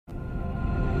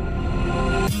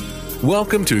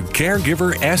Welcome to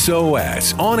Caregiver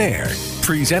SOS On Air,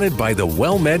 presented by the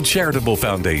WellMed Charitable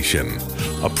Foundation,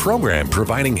 a program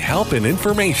providing help and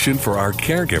information for our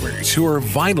caregivers who are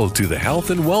vital to the health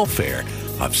and welfare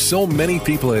of so many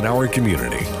people in our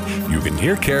community. You can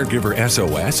hear Caregiver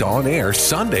SOS On Air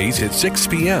Sundays at 6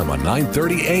 p.m. on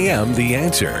 9:30 a.m. The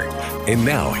Answer. And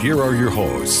now, here are your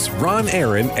hosts, Ron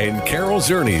Aaron and Carol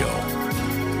Zernial.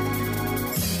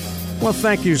 Well,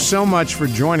 thank you so much for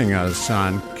joining us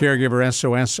on Caregiver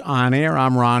SOS On Air.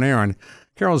 I'm Ron Aaron.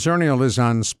 Carol Zernial is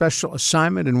on special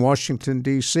assignment in Washington,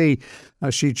 D.C.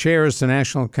 She chairs the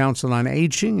National Council on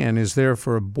Aging and is there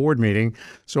for a board meeting.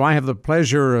 So I have the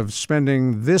pleasure of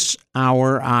spending this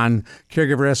hour on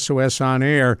Caregiver SOS On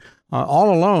Air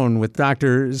all alone with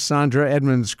Dr. Sandra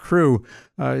Edmonds-Crew.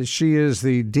 She is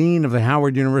the Dean of the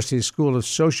Howard University School of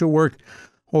Social Work,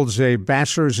 holds a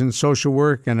bachelor's in social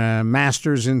work and a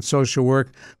master's in social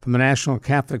work from the National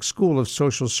Catholic School of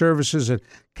Social Services at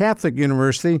Catholic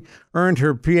University, earned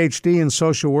her PhD in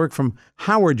social work from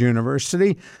Howard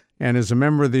University, and is a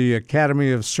member of the Academy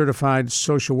of Certified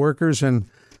Social Workers. And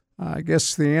I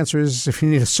guess the answer is, if you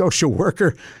need a social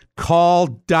worker, call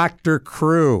Dr.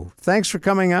 Crew. Thanks for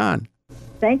coming on.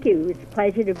 Thank you. It's a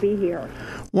pleasure to be here.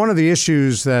 One of the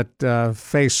issues that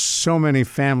face so many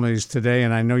families today,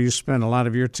 and I know you spend a lot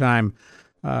of your time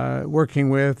working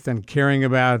with and caring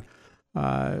about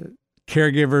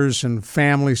caregivers and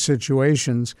family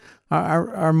situations,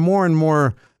 are more and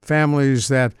more families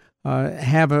that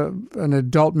have an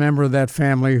adult member of that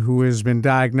family who has been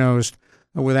diagnosed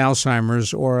with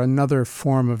Alzheimer's or another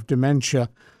form of dementia.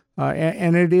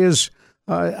 And it is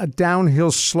a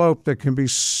downhill slope that can be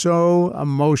so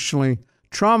emotionally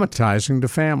traumatizing to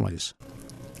families.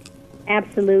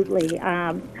 Absolutely.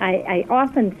 I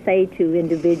often say to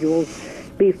individuals,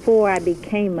 before I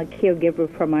became a caregiver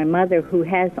for my mother who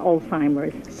has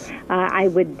Alzheimer's, I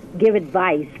would give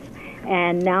advice.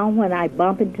 And now when I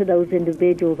bump into those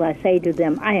individuals, I say to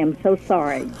them, I am so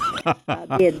sorry.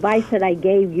 The advice that I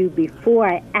gave you before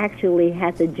I actually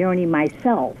had the journey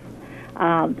myself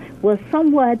was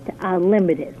somewhat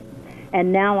limited.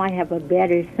 And now I have a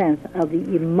better sense of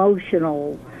the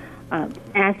emotional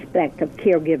aspect of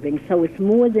caregiving. So it's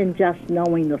more than just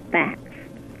knowing the facts.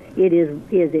 It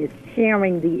is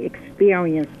sharing the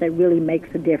experience that really makes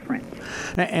a difference.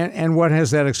 And what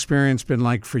has that experience been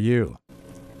like for you?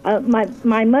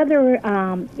 My mother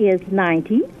is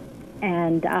 90,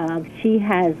 and she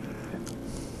has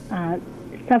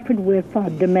suffered with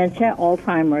dementia,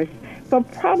 Alzheimer's.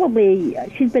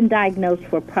 She's been diagnosed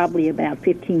for probably about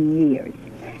 15 years.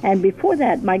 And before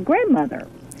that, my grandmother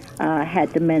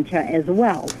had dementia as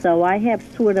well. So I have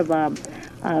sort of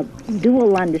a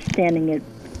dual understanding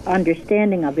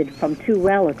of it from two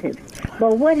relatives.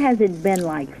 But what has it been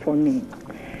like for me?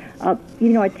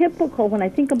 When I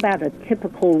think about a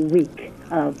typical week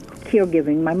of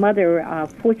caregiving, my mother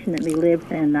fortunately lives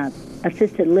in an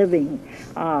assisted living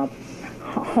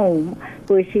home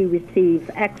where she receives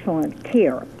excellent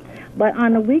care. But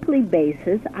on a weekly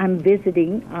basis, I'm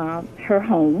visiting her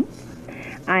home.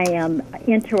 I am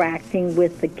interacting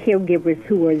with the caregivers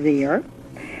who are there.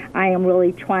 I am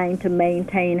really trying to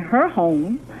maintain her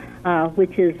home,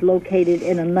 which is located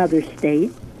in another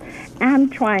state. I'm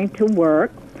trying to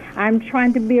work. I'm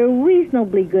trying to be a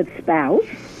reasonably good spouse.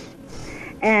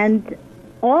 And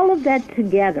all of that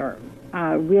together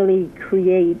really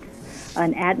creates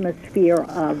an atmosphere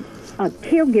of a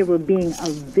caregiver being a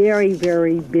very,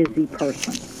 very busy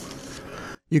person.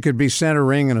 You could be center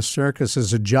ring in a circus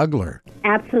as a juggler.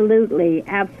 Absolutely,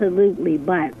 absolutely.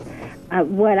 But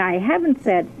what I haven't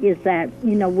said is that,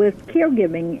 with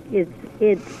caregiving,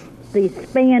 it's the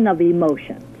span of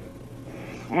emotions.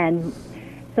 And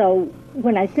so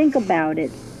when I think about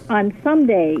it, on some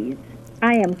days,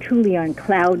 I am truly on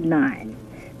cloud nine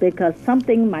because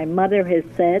something my mother has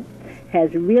said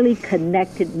has really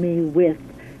connected me with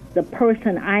the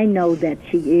person I know that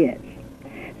she is.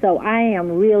 So I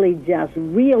am really just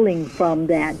reeling from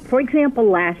that. For example,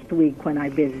 last week when I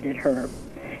visited her,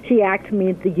 she asked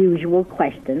me the usual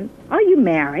question, are you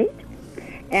married?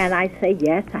 And I say,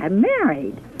 yes, I'm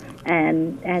married.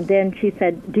 And then she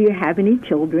said, do you have any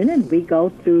children? And we go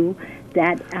through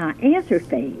that answer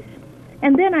phase.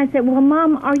 And then I said, well,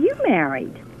 Mom, are you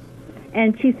married?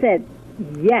 And she said,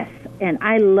 yes, and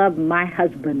I love my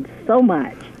husband so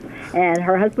much. And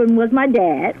her husband was my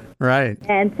dad. Right.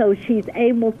 And so she's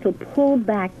able to pull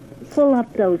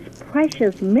up those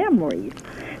precious memories.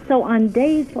 So on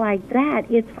days like that,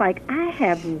 it's like I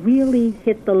have really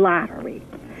hit the lottery.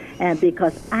 And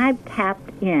because I've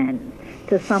tapped in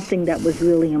to something that was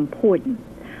really important.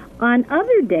 On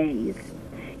other days,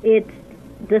 it's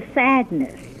the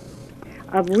sadness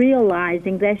of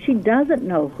realizing that she doesn't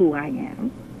know who I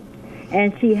am,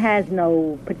 and she has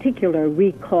no particular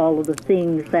recall of the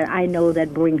things that I know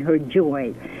that bring her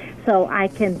joy. So I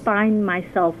can find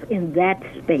myself in that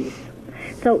space.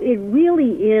 So it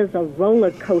really is a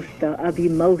roller coaster of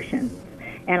emotions.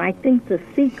 And I think the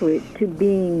secret to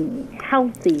being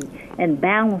healthy and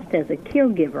balanced as a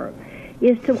caregiver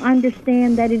is to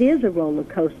understand that it is a roller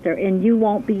coaster and you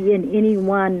won't be in any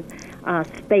one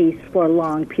space for a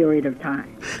long period of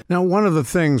time. Now, one of the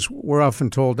things we're often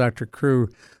told, Dr. Crew,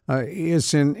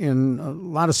 is in a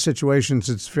lot of situations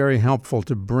it's very helpful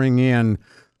to bring in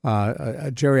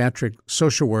a geriatric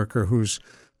social worker who's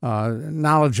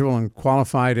knowledgeable and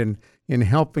qualified in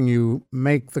helping you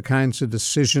make the kinds of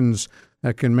decisions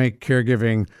that can make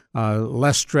caregiving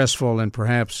less stressful and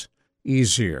perhaps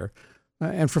easier.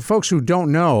 And for folks who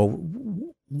don't know,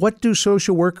 what do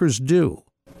social workers do?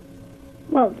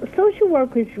 Well, social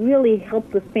workers really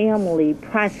help the family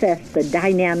process the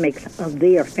dynamics of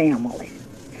their family.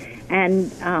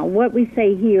 And what we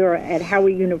say here at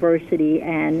Howard University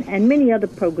and many other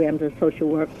programs of social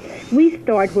work, we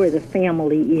start where the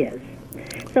family is.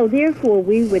 So therefore,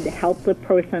 we would help the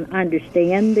person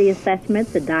understand the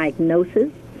assessment, the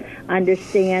diagnosis,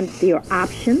 understand their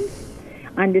options,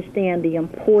 understand the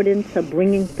importance of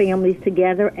bringing families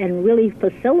together, and really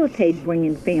facilitate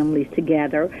bringing families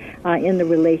together in the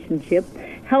relationship,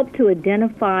 help to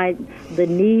identify the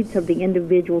needs of the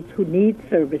individuals who need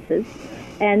services,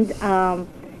 and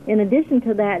in addition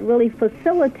to that, really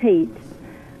facilitate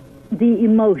the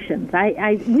emotions.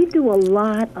 We do a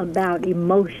lot about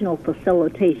emotional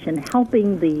facilitation,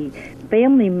 helping the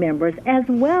family members as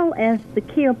well as the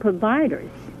care providers.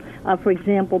 For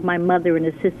example, my mother in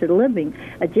assisted living,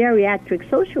 a geriatric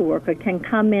social worker can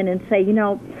come in and say,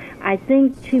 I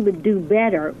think she would do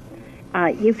better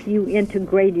if you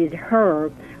integrated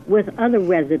her with other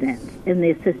residents in the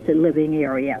assisted living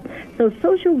area. So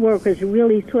social workers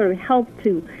really sort of help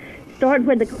to start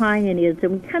where the client is,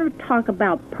 and we kind of talk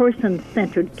about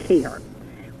person-centered care.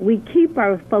 We keep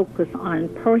our focus on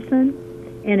person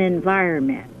and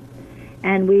environment,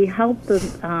 and we help the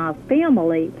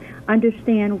family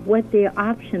understand what their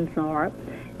options are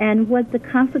and what the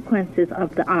consequences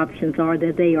of the options are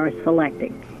that they are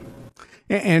selecting.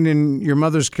 And in your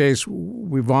mother's case,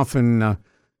 we've often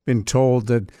been told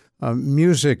that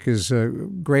music is a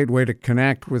great way to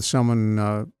connect with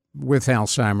someone with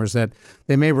Alzheimer's, that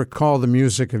they may recall the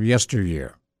music of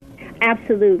yesteryear.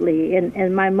 Absolutely.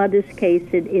 In my mother's case,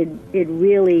 it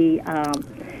really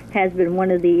has been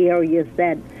one of the areas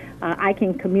that I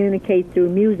can communicate through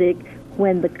music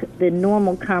when the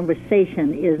normal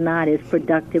conversation is not as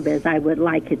productive as I would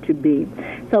like it to be.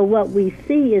 So what we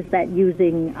see is that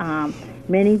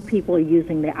many people are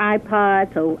using their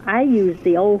iPod, so I use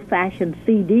the old-fashioned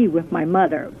CD with my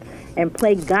mother and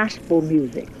play gospel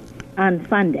music on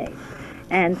Sunday.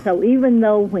 And so even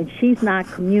though when she's not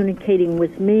communicating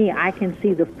with me, I can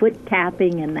see the foot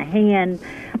tapping and the hands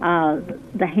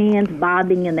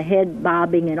bobbing and the head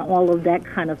bobbing and all of that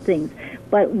kind of things.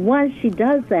 But once she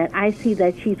does that, I see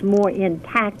that she's more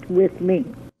intact with me.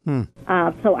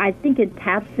 So I think it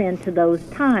taps into those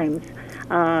times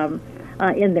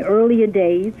in the earlier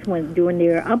days during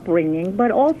their upbringing,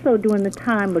 but also during the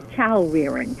time of child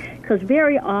rearing. Because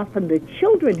very often the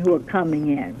children who are coming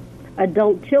in,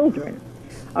 adult children,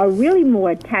 are really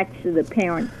more attached to the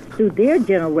parents through their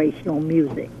generational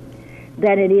music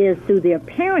than it is through their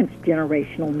parents'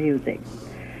 generational music.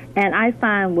 And I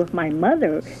find with my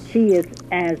mother, she is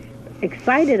as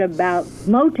excited about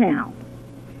Motown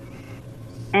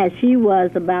as she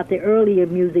was about the earlier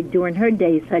music during her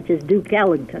days, such as Duke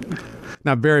Ellington.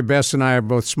 Now, Barry Best and I are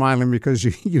both smiling because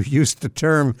you used the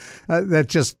term that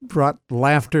just brought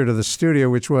laughter to the studio,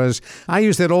 which was, I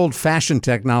use that old-fashioned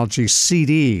technology,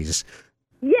 CDs.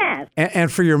 Yes.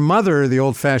 And for your mother, the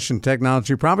old-fashioned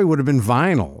technology probably would have been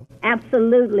vinyl.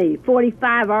 Absolutely.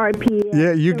 45 RPM.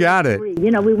 Yeah, you got it.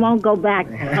 We won't go back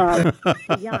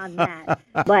beyond that.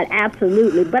 But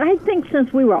absolutely. But I think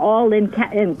since we were all in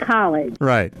college,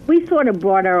 right, we sort of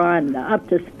brought her on up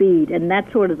to speed, and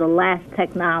that's sort of the last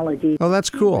technology. Oh,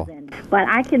 that's cool. But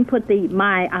I can put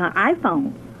my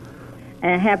iPhone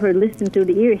and have her listen through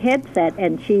the ear headset,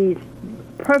 and she's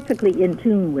perfectly in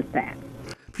tune with that.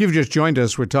 If you've just joined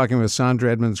us, we're talking with Sandra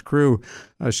Edmonds Crew.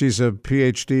 She's a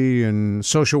PhD in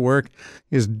social work,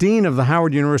 is Dean of the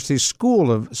Howard University School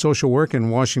of Social Work in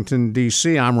Washington,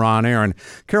 D.C. I'm Ron Aaron.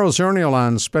 Carol Zernial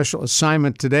on special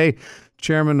assignment today,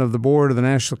 chairman of the board of the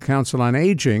National Council on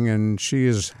Aging, and she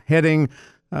is heading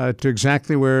to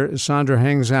exactly where Sandra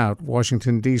hangs out,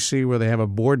 Washington, D.C., where they have a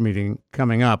board meeting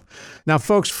coming up. Now,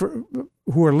 folks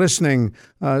who are listening,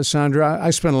 Sandra, I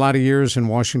spent a lot of years in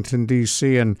Washington,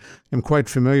 D.C., and am quite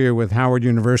familiar with Howard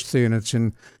University and its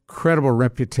incredible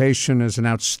reputation as an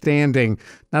outstanding,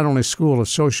 not only school of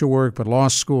social work, but law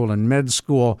school and med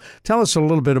school. Tell us a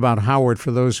little bit about Howard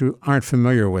for those who aren't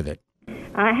familiar with it.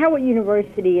 Howard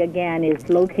University, again, is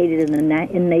located in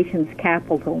the nation's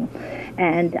capital,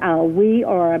 and we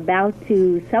are about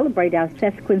to celebrate our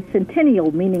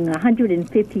sesquicentennial, meaning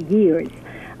 150 years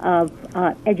of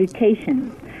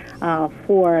education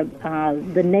for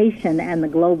the nation and the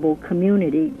global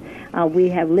community. We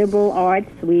have liberal arts,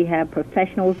 we have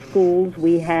professional schools,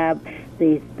 we have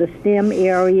the STEM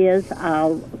areas,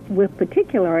 with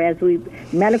particular as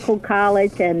medical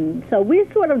college, and so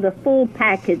we're sort of the full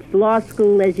package. Law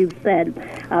school, as you said,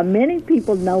 many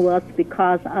people know us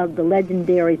because of the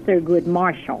legendary Thurgood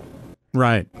Marshall.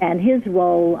 Right. And his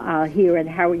role here at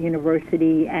Howard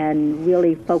University and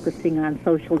really focusing on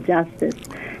social justice.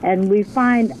 And we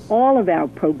find all of our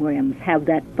programs have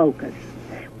that focus.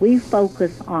 We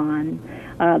focus on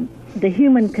the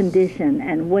human condition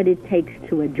and what it takes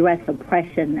to address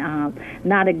oppression,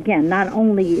 not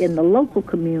only in the local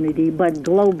community, but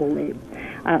globally.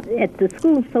 At the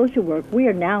School of Social Work, we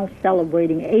are now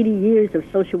celebrating 80 years of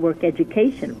social work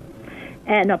education.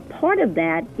 And a part of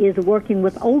that is working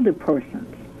with older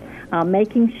persons,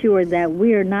 making sure that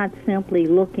we are not simply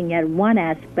looking at one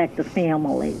aspect of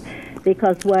family,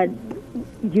 because what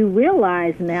you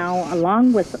realize now,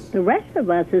 along with the rest of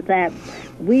us, is that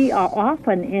we are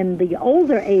often in the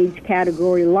older age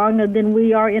category longer than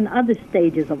we are in other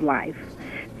stages of life.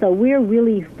 So we're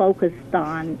really focused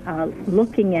on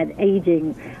looking at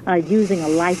aging using a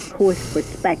life course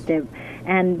perspective.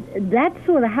 And that's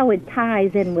sort of how it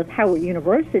ties in with Howard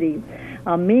University,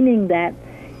 meaning that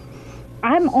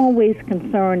I'm always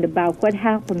concerned about what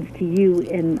happens to you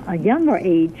in a younger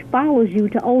age follows you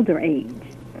to older age.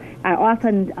 I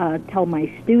often tell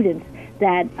my students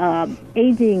that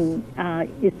aging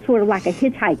is sort of like a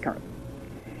hitchhiker.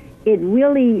 It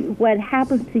really, what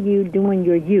happens to you during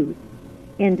your youth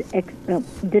and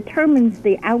determines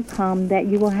the outcome that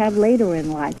you will have later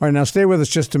in life. All right, now stay with us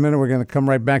just a minute. We're going to come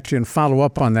right back to you and follow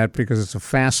up on that because it's a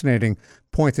fascinating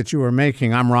point that you were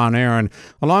making. I'm Ron Aaron,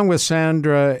 along with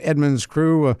Sandra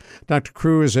Edmonds-Crew. Dr.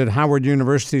 Crew is at Howard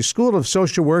University School of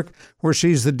Social Work, where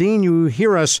she's the dean. You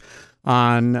hear us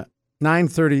on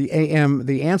 9:30 a.m.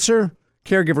 The Answer,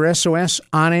 Caregiver SOS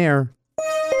on air.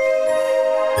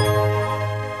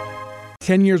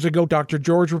 10 years ago, Dr.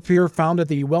 George Rapier founded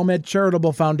the WellMed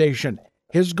Charitable Foundation.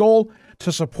 His goal,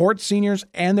 to support seniors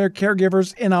and their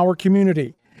caregivers in our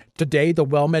community. Today, the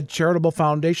WellMed Charitable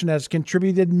Foundation has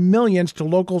contributed millions to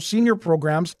local senior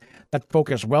programs that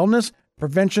focus wellness,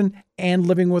 prevention, and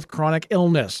living with chronic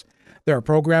illness. Their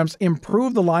programs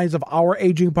improve the lives of our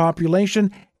aging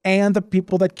population and the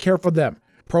people that care for them.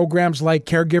 Programs like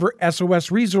Caregiver SOS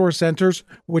Resource Centers,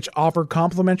 which offer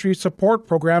complimentary support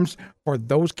programs for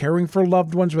those caring for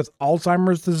loved ones with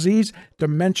Alzheimer's disease,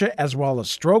 dementia, as well as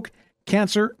stroke,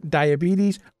 cancer,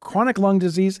 diabetes, chronic lung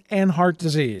disease, and heart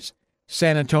disease.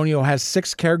 San Antonio has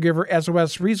 6 Caregiver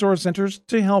SOS Resource Centers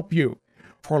to help you.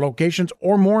 For locations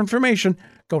or more information,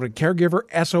 go to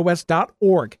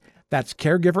caregiversos.org. That's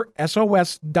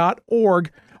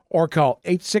caregiversos.org. or call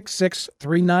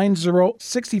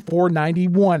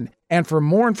 866-390-6491. And for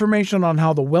more information on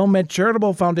how the WellMed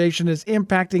Charitable Foundation is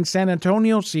impacting San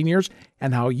Antonio seniors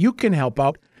and how you can help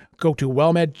out, go to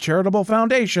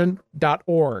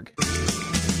wellmedcharitablefoundation.org.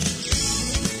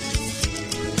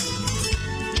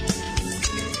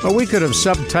 Well, we could have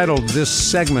subtitled this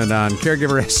segment on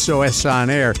Caregiver SOS on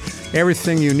Air,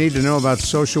 Everything You Need to Know About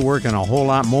Social Work and a Whole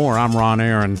Lot More. I'm Ron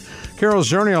Aaron. Carol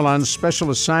Zernial on special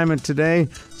assignment today,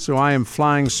 so I am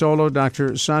flying solo.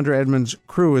 Dr. Sandra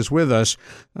Edmonds-Crew is with us.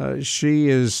 She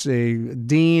is a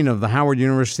dean of the Howard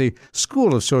University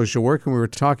School of Social Work, and we were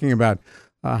talking about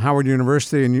Howard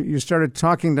University, and you started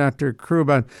talking, Dr. Crew,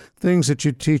 about things that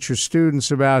you teach your students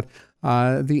about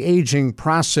the aging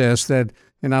process that,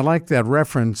 and I like that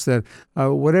reference, that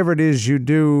whatever it is you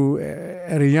do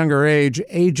at a younger age,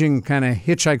 aging kind of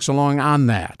hitchhikes along on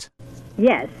that.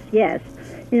 Yes.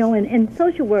 You know, in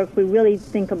social work, we really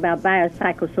think about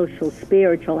biopsychosocial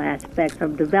spiritual aspects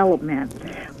of development.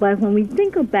 But when we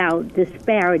think about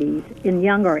disparities in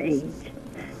younger age,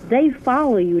 they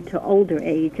follow you to older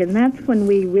age, and that's when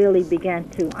we really began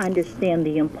to understand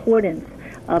the importance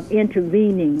of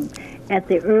intervening at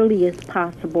the earliest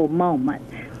possible moment.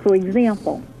 For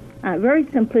example, very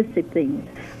simplistic things.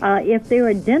 If there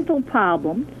are dental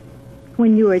problems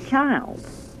when you're a child,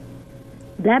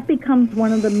 that becomes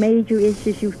one of the major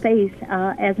issues you face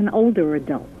as an older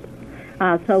adult.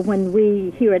 So when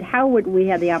we here at Howard, we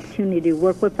have the opportunity to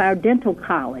work with our dental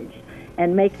college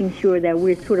and making sure that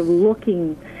we're sort of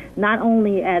looking not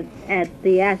only at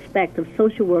the aspect of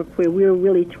social work where we're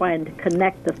really trying to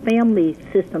connect the family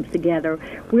systems together,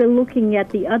 we're looking at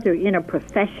the other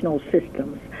interprofessional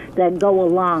systems that go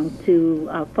along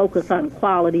to focus on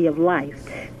quality of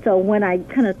life. So when I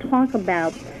kind of talk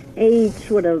about age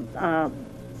sort of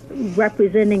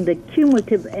representing the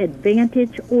cumulative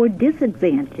advantage or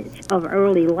disadvantage of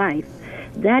early life,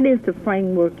 that is the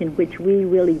framework in which we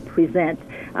really present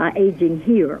aging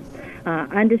here.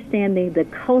 Understanding the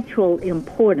cultural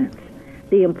importance,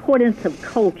 the importance of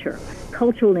culture,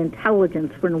 cultural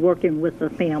intelligence when working with the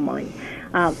family.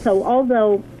 So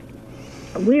although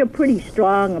we are pretty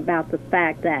strong about the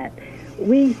fact that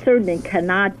we certainly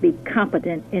cannot be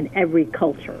competent in every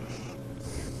culture,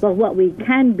 but what we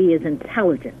can be is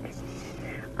intelligent,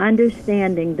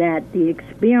 understanding that the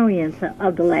experience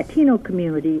of the Latino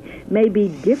community may be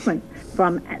different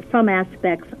from some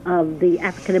aspects of the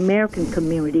African American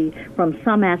community, from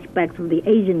some aspects of the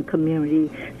Asian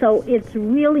community. So it's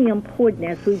really important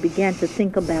as we begin to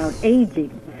think about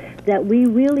aging that we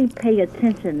really pay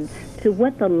attention to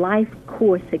what the life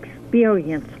course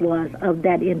experience was of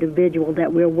that individual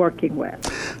that we're working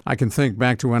with. I can think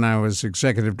back to when I was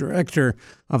executive director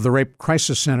of the Rape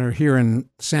Crisis Center here in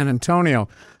San Antonio.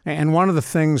 And one of the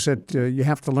things that you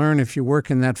have to learn if you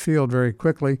work in that field very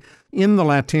quickly in the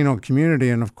Latino community,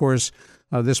 and of course,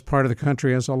 this part of the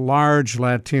country has a large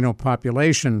Latino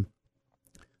population,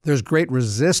 there's great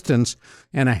resistance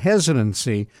and a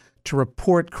hesitancy to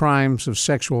report crimes of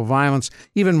sexual violence,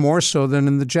 even more so than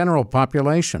in the general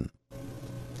population.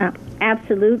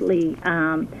 Absolutely.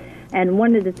 And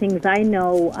one of the things I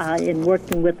know in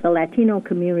working with the Latino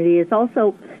community is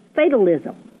also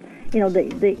fatalism. You know,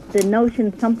 the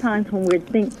notion sometimes when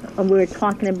we're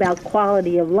talking about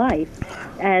quality of life,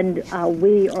 and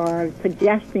we are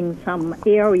suggesting some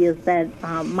areas that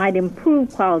might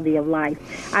improve quality of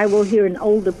life, I will hear an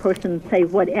older person say,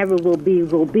 "Whatever will be,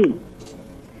 will be."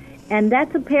 And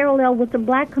that's a parallel with the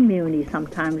black community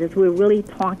sometimes, as we're really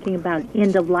talking about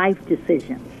end-of-life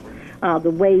decisions,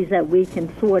 the ways that we can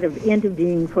sort of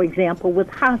intervene, for example, with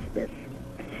hospice.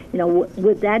 You know,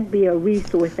 would that be a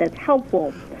resource that's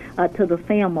helpful to the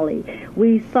family?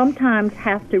 We sometimes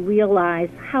have to realize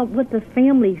what the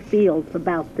family feels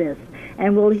about this.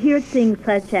 And we'll hear things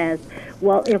such as,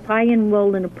 well, if I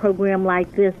enroll in a program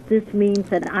like this means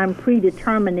that I'm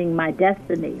predetermining my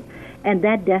destiny. And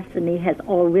that destiny has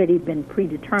already been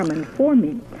predetermined for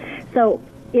me. So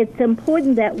it's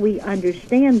important that we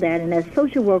understand that, and as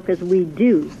social workers we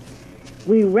do.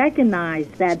 We recognize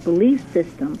that belief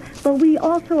system, but we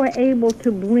also are able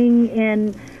to bring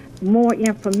in more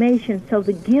information so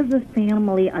to give the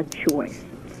family a choice.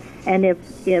 And if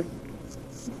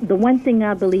the one thing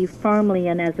I believe firmly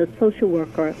in as a social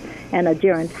worker and a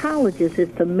gerontologist is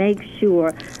to make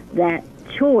sure that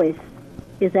choice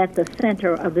is at the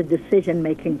center of the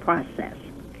decision-making process.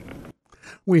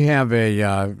 We have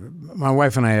my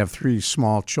wife and I have 3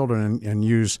 small children and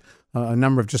use a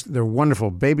number of they're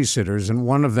wonderful babysitters, and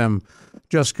one of them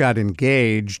just got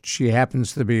engaged. She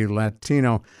happens to be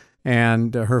Latino,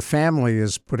 and her family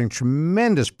is putting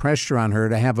tremendous pressure on her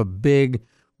to have a big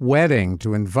wedding,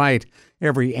 to invite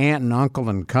every aunt and uncle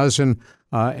and cousin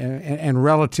and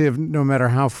relative, no matter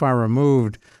how far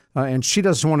removed. And she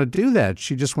doesn't want to do that.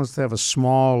 She just wants to have a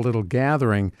small little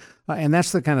gathering. And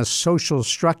that's the kind of social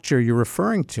structure you're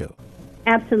referring to.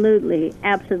 Absolutely,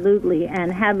 absolutely.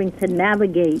 And having to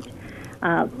navigate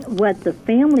what the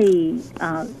family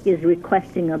is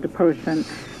requesting of the person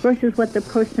versus what the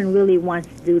person really wants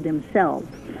to do themselves.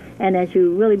 And as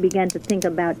you really begin to think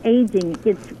about aging,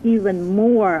 it's even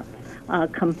more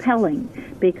compelling,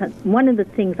 because one of the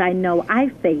things I know I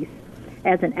face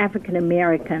as an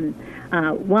African-American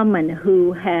woman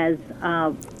who has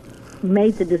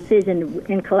made the decision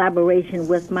in collaboration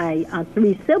with my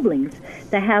 3 siblings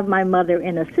to have my mother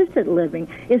in assisted living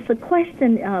is the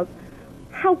question of,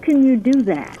 how can you do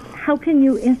that? How can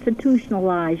you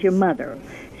institutionalize your mother?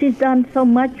 She's done so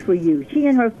much for you. She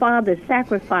and her father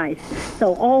sacrificed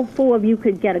so all 4 of you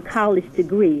could get a college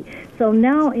degree. So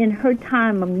now in her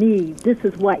time of need, this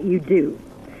is what you do.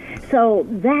 So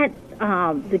that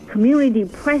the community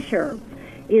pressure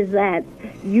is that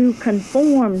you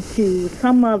conform to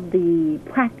some of the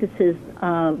practices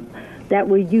that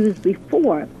were used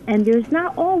before. And there's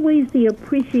not always the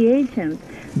appreciation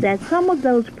that some of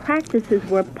those practices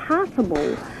were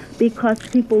possible because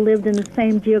people lived in the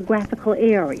same geographical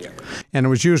area. And it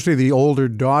was usually the older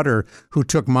daughter who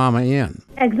took Mama in.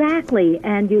 Exactly,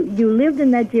 and you lived in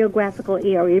that geographical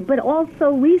area, but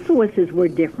also resources were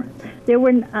different. There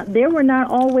were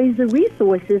not always the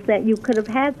resources that you could have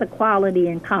had the quality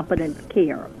and competent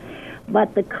care.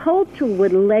 But the culture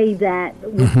would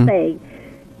say,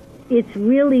 it's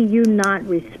really you not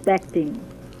respecting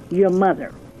your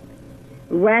mother,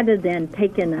 rather than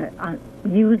taking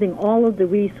using all of the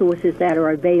resources that are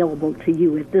available to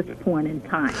you at this point in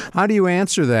time. How do you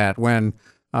answer that when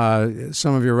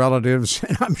some of your relatives,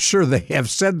 and I'm sure they have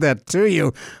said that to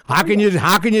you, how can you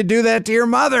do that to your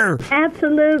mother?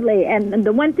 Absolutely. And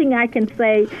the one thing I can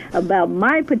say about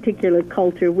my particular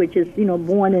culture, which is,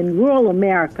 born in rural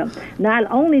America, not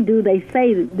only do they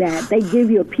say that, they give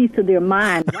you a piece of their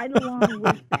mind right along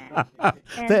with that.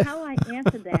 And how I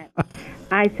answer that,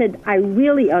 I said, I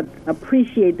really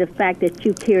appreciate the fact that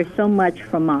you care so much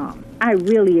for Mom. I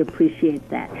really appreciate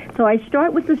that. So I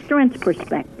start with the strengths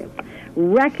perspective,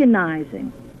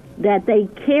 recognizing that they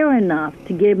care enough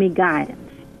to give me guidance.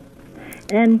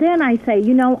 And then I say,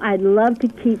 I'd love to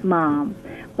keep Mom,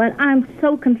 but I'm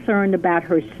so concerned about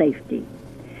her safety.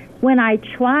 When I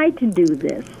tried to do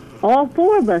this, all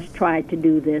four of us tried to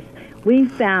do this, we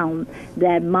found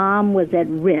that Mom was at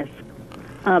risk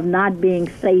of not being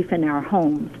safe in our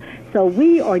homes. So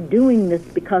we are doing this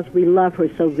because we love her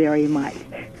so very much.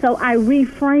 So I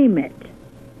reframe it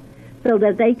so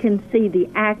that they can see the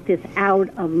act is out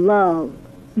of love,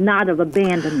 not of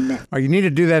abandonment. You need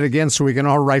to do that again so we can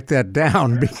all write that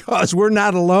down, because we're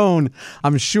not alone,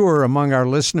 I'm sure, among our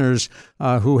listeners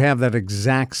who have that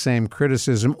exact same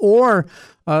criticism. Or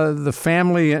the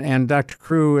family and Dr.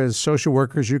 Crew, as social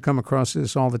workers, you come across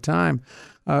this all the time,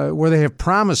 where they have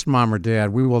promised Mom or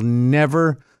Dad, we will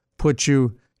never put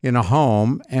you in a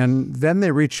home, and then they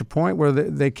reach a point where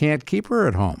they can't keep her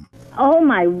at home. Oh,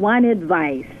 my one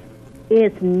advice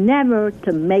is never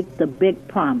to make the big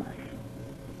promise.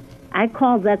 I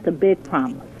call that the big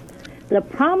promise. The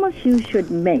promise you should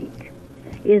make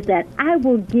is that I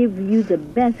will give you the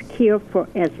best care for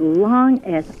as long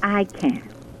as I can.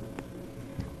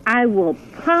 I will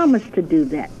promise to do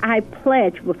that. I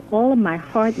pledge with all of my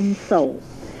heart and soul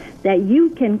that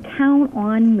you can count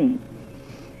on me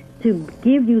to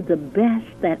give you the best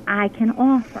that I can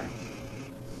offer.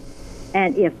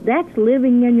 And if that's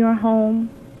living in your home,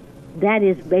 that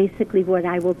is basically what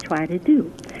I will try to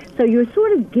do. So you're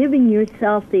sort of giving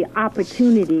yourself the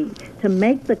opportunity to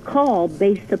make the call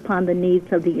based upon the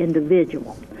needs of the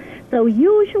individual. So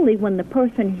usually when the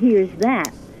person hears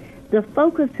that, the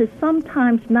focus is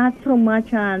sometimes not so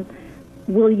much on,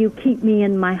 will you keep me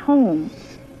in my home?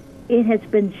 It has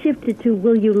been shifted to,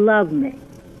 will you love me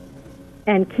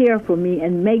and care for me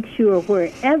and make sure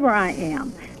wherever I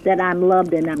am that I'm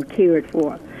loved and I'm cared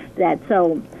for.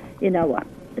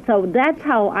 So that's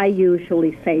how I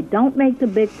usually say, don't make the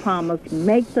big promise,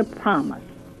 make the promise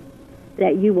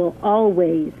that you will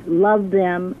always love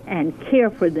them and care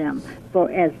for them for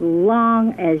as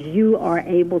long as you are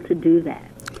able to do that.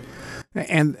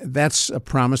 And that's a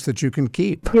promise that you can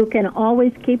keep. You can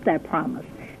always keep that promise,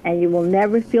 and you will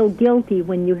never feel guilty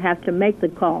when you have to make the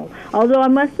call. Although I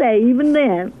must say, even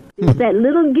then, it's that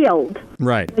little guilt.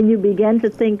 Right. When you begin to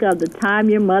think of the time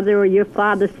your mother or your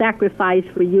father sacrificed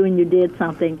for you and you did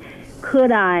something,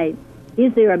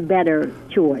 is there a better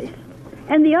choice?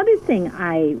 And the other thing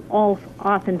I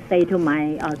often say to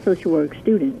my social work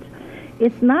students,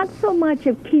 it's not so much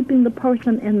of keeping the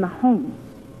person in the home.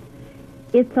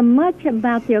 It's so much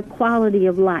about their quality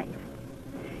of life.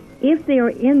 If they're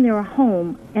in their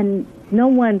home and no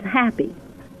one's happy,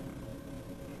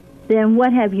 then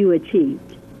what have you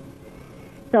achieved?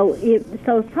 So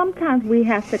sometimes we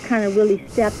have to kind of really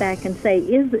step back and say,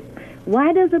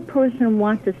 why does a person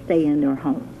want to stay in their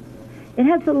home? It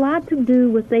has a lot to do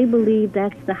with they believe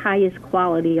that's the highest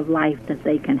quality of life that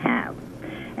they can have.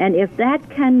 And if that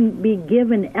can be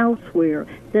given elsewhere,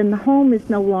 then the home is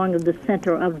no longer the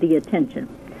center of the attention.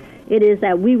 It is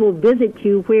that we will visit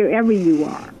you wherever you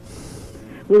are.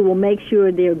 We will make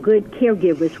sure they're good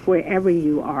caregivers wherever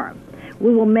you are.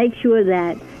 We will make sure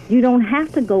that you don't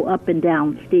have to go up and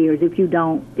down stairs if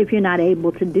you're not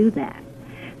able to do that.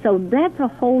 So that's a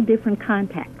whole different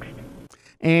context.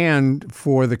 And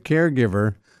for the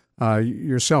caregiver,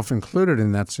 yourself included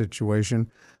in that situation,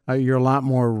 you're a lot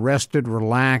more rested,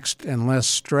 relaxed, and less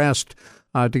stressed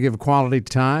to give quality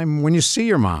time when you see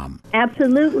your mom.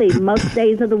 Absolutely. Most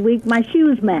days of the week, my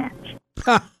shoes match.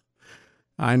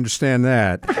 I understand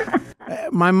that.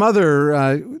 My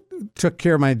mother took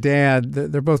care of my dad.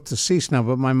 They're both deceased now,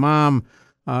 but my mom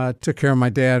took care of my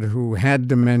dad who had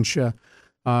dementia.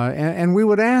 And we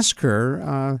would ask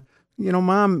her,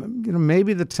 Mom,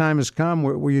 maybe the time has come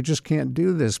where you just can't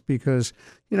do this because,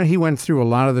 he went through a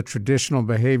lot of the traditional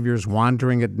behaviors,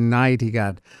 wandering at night. He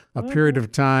got a period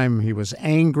of time. He was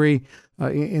angry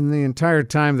in the entire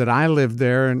time that I lived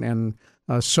there and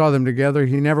saw them together.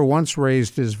 He never once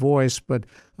raised his voice, but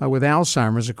with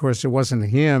Alzheimer's, of course, it wasn't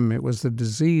him. It was the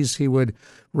disease. He would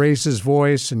raise his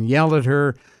voice and yell at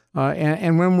her.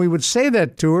 And when we would say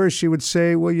that to her, she would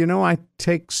say, well, I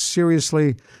take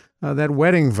seriously that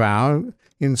wedding vow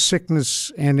in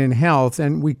sickness and in health,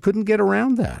 and we couldn't get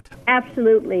around that.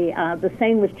 Absolutely. The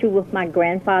same was true with my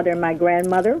grandfather and my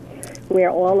grandmother,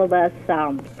 where all of us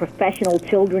professional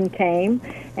children came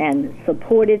and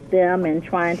supported them in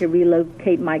trying to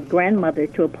relocate my grandmother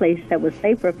to a place that was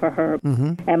safer for her.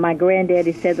 Mm-hmm. And my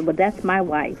granddaddy said, well, that's my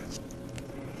wife,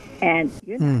 and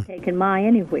you're not taking mine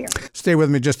anywhere. Stay with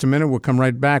me just a minute. We'll come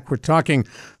right back. We're talking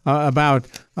about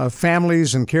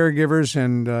families and caregivers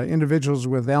and individuals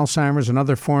with Alzheimer's and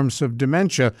other forms of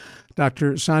dementia.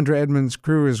 Dr. Sandra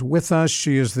Edmonds-Crew is with us.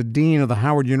 She is the Dean of the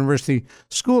Howard University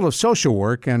School of Social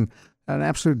Work, and an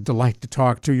absolute delight to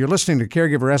talk to. You're listening to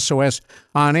Caregiver SOS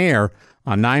on air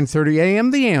on 9:30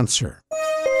 a.m. The Answer.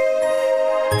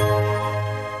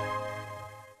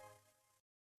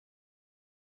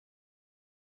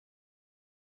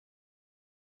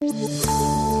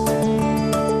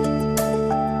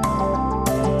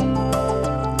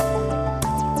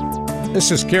 This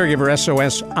is Caregiver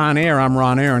SOS on air. I'm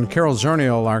Ron Aaron. Carol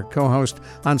Zernial, our co-host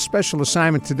on special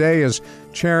assignment today, is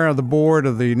chair of the board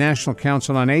of the National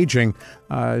Council on Aging.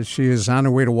 She is on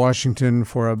her way to Washington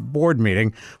for a board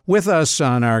meeting. With us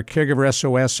on our Caregiver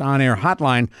SOS on air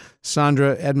hotline,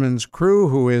 Sandra Edmonds-Crew,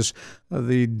 who is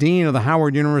the dean of the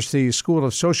Howard University School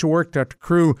of Social Work. Dr.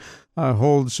 Crew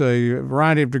holds a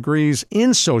variety of degrees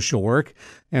in social work,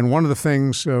 and one of the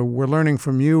things we're learning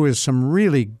from you is some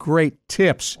really great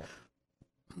tips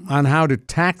on how to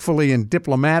tactfully and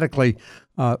diplomatically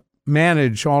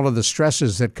manage all of the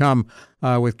stresses that come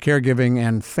with caregiving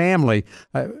and family.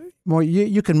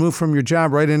 You can move from your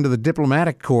job right into the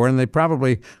diplomatic corps, and they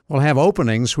probably will have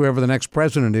openings, whoever the next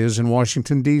president is in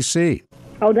Washington, D.C.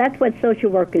 Oh, that's what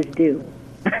social workers do.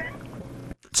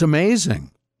 It's amazing.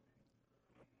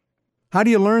 How do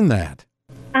you learn that?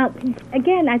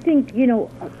 Again, I think,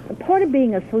 part of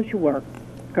being a social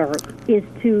worker is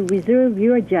to reserve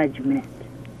your judgment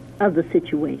of the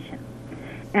situation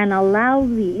and allow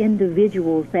the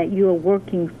individuals that you are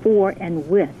working for and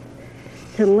with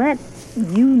to let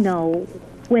you know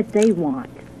what they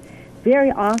want. Very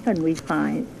often we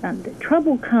find the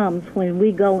trouble comes when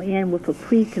we go in with a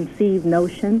preconceived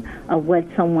notion of what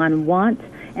someone wants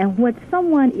and what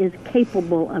someone is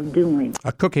capable of doing.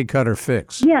 A cookie-cutter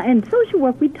fix. Yeah, in social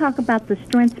work we talk about the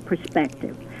strengths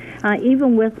perspective.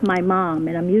 Even with my mom,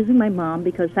 and I'm using my mom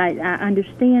because I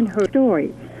understand her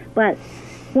story. But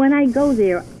when I go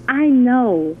there, I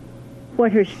know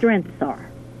what her strengths are.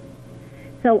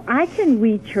 So I can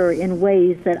reach her in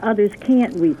ways that others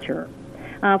can't reach her.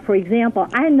 For example,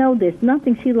 I know there's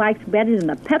nothing she likes better than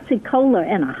a Pepsi Cola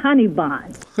and a honey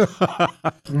bun.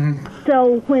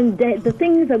 So when the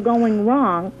things are going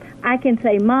wrong, I can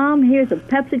say, Mom, here's a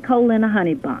Pepsi Cola and a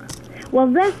honey bun. Well,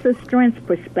 that's the strengths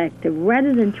perspective.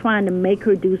 Rather than trying to make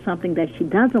her do something that she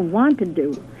doesn't want to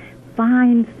do,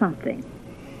 find something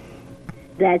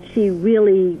that she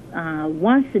really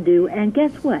wants to do, and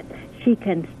guess what? She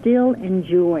can still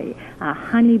enjoy a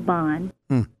honey bun,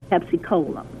 Pepsi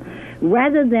Cola,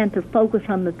 rather than to focus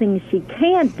on the things she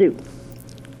can't do.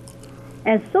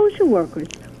 As social workers,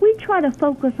 we try to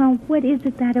focus on what is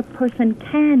it that a person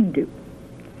can do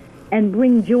and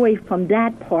bring joy from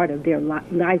that part of their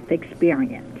life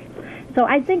experience. So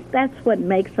I think that's what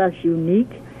makes us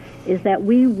unique, is that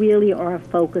we really are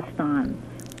focused on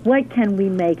what can we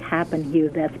make happen here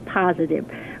that's positive,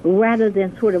 rather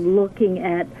than sort of looking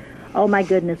at, oh my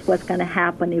goodness, what's going to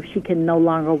happen if she can no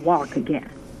longer walk again.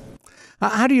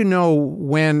 How do you know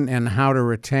when and how to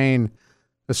retain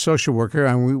a social worker?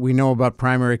 And we know about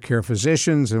primary care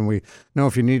physicians, and we know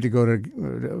if you need to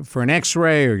go for an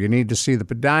x-ray or you need to see the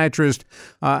podiatrist.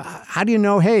 How do you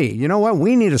know, hey, you know what,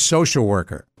 we need a social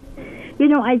worker?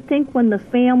 I think when the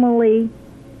family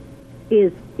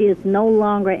is no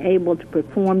longer able to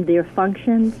perform their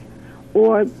functions,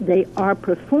 or they are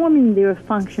performing their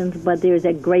functions, but there's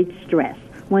a great stress.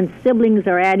 When siblings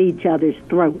are at each other's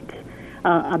throats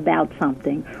about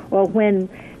something, or when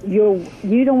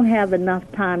you don't have enough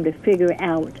time to figure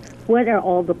out what are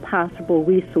all the possible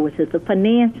resources. The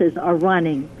finances are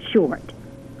running short.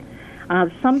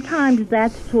 Sometimes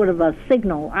that's sort of a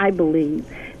signal, I believe.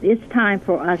 It's time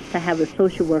for us to have a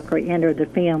social worker enter the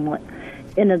family.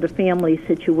 into the family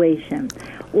situation.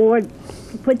 Or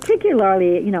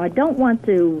particularly, I don't want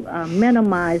to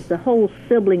minimize the whole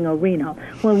sibling arena.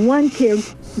 When one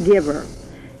caregiver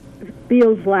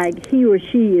feels like he or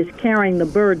she is carrying the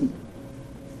burden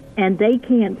and they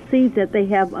can't see that they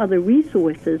have other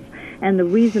resources, and the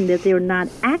reason that they're not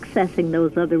accessing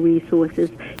those other resources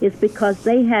is because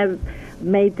they have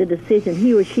made the decision,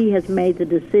 he or she has made the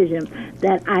decision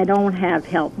that I don't have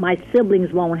help. My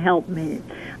siblings won't help me.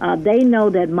 They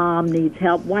know that mom needs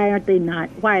help. Why are they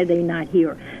not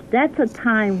here? That's a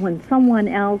time when someone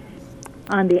else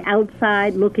on the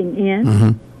outside looking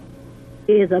in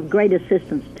is of great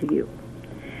assistance to you.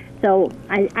 So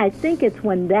I think it's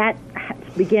when that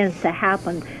begins to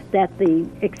happen that the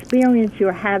experience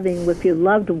you're having with your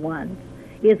loved ones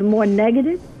is more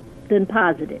negative than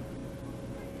positive.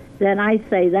 Then I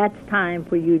say that's time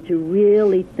for you to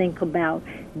really think about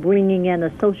bringing in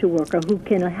a social worker who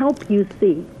can help you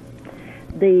see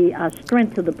the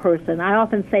strength of the person. I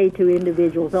often say to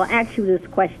individuals, I'll ask you this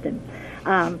question.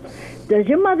 Does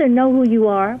your mother know who you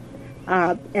are?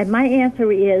 And my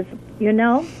answer is,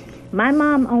 my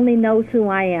mom only knows who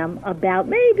I am about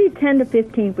maybe 10 to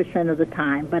 15% of the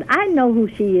time, but I know who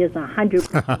she is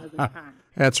 100% of the time.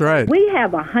 That's right. We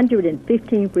have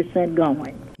 115%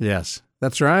 going. Yes,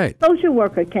 that's right. Social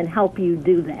worker can help you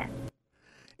do that.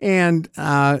 And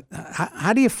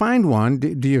how do you find one?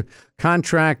 Do you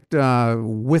contract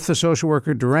with the social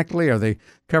worker directly? Are they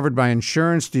covered by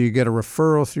insurance? Do you get a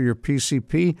referral through your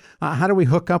PCP? How do we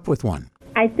hook up with one?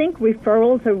 I think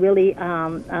referrals are really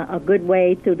a good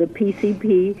way through the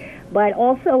PCP, but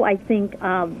also I think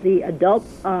the adult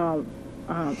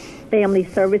family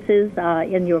services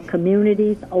in your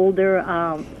communities, older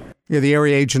the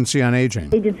Area Agency on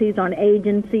Aging. Agencies on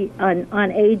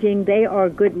aging, they are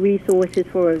good resources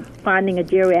for finding a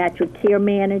geriatric care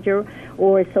manager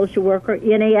or a social worker.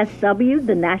 NASW,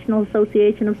 the National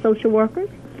Association of Social Workers,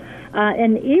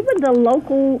 and even the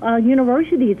local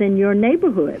universities in your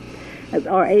neighborhood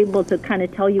are able to kind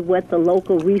of tell you what the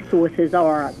local resources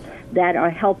are that are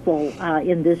helpful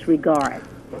in this regard.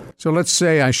 So let's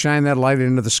say I shine that light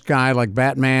into the sky like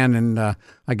Batman and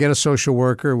I get a social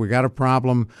worker, we got a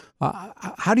problem.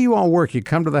 How do you all work? You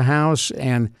come to the house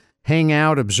and hang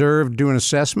out, observe, do an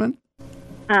assessment?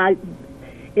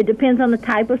 It depends on the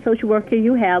type of social worker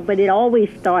you have, but it always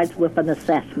starts with an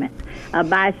assessment, a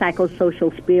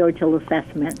biopsychosocial spiritual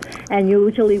assessment. And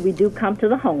usually we do come to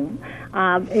the home.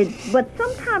 But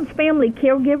sometimes family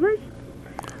caregivers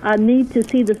need to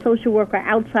see the social worker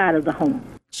outside of the home.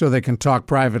 So they can talk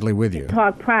privately with you.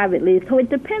 Talk privately. So it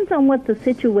depends on what the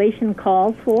situation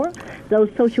calls for. Those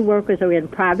social workers are in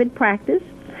private practice.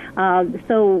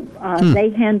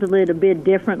 They handle it a bit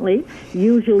differently.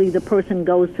 Usually the person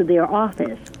goes to their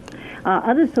office.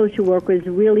 Other social workers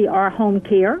really are home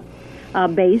care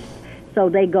based, so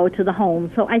they go to the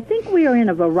home. So I think we are in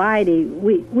a variety.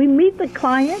 We meet the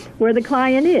client where the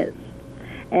client is.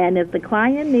 And if the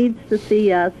client needs to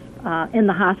see us in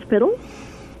the hospital,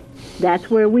 that's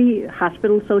where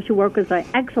hospital social workers are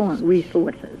excellent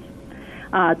resources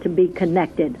to be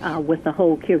connected with the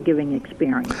whole caregiving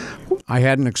experience. I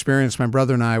had an experience, my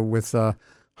brother and I, with a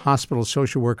hospital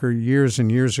social worker years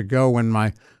and years ago when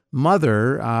my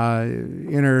mother,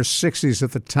 in her 60s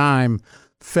at the time,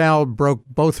 broke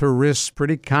both her wrists,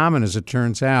 pretty common as it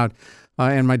turns out.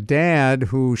 And my dad,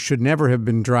 who should never have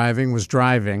been driving, was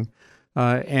driving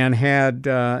and had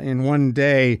in one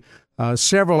day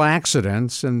several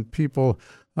accidents, and people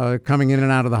coming in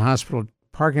and out of the hospital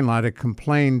parking lot had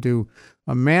complained to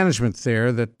management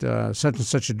there that such and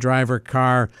such a driver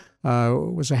car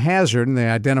was a hazard, and they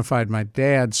identified my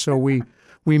dad. So we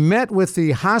met with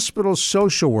the hospital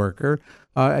social worker,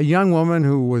 a young woman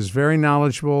who was very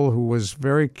knowledgeable, who was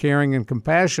very caring and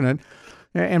compassionate.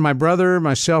 And my brother,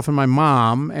 myself, and my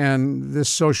mom, and this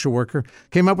social worker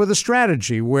came up with a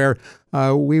strategy where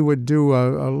we would do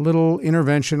a little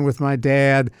intervention with my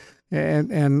dad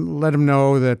and let him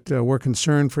know that we're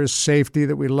concerned for his safety,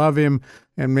 that we love him,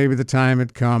 and maybe the time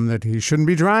had come that he shouldn't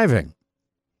be driving.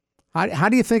 How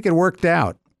do you think it worked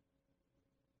out?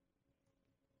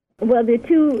 Well, there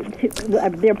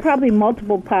are probably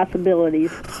multiple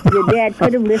possibilities. Your dad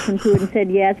could have listened to it and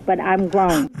said, yes, but I'm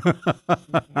grown.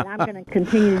 And I'm going to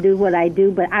continue to do what I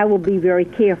do, but I will be very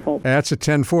careful. That's a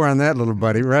 10-4 on that, little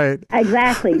buddy, right?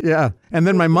 Exactly. Yeah. And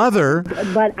then my mother...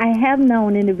 But I have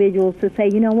known individuals to say,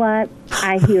 you know what,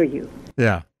 I hear you.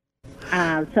 Yeah.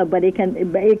 But it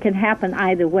can happen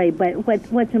either way. But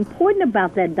what's important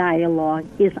about that dialogue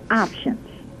is options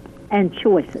and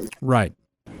choices. Right.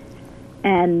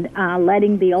 And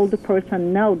letting the older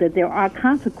person know that there are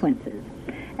consequences.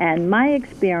 And my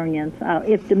experience,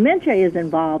 if dementia is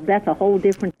involved, that's a whole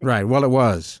different thing. Right. Well, it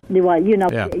was. Well,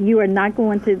 you are not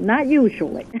going to, not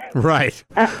usually. Right.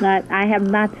 I have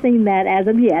not seen that as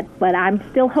of yet, but I'm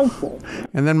still hopeful.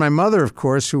 And then my mother, of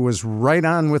course, who was right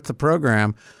on with the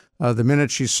program, the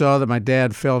minute she saw that my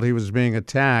dad felt he was being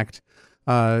attacked,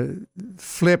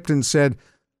 flipped and said,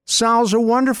 "Sal's a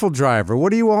wonderful driver.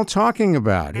 What are you all talking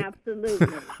about?" Absolutely.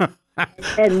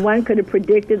 And one could have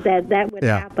predicted that would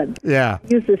happen. Yeah. I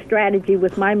used a strategy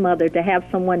with my mother to have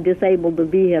someone disable the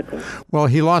vehicle. Well,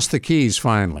 he lost the keys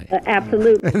finally.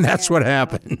 Absolutely. And that's what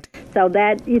happened. So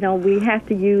that, we have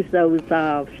to use those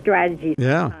strategies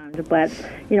sometimes. But,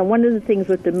 one of the things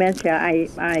with dementia,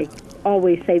 I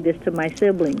always say this to my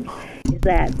siblings, is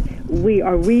that we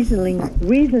are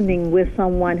reasoning with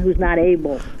someone who's not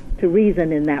able to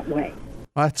reason in that way.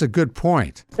 Well, that's a good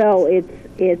point. So it's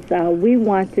we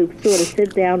want to sort of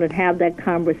sit down and have that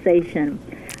conversation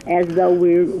as though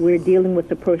we're dealing with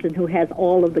the person who has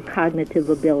all of the cognitive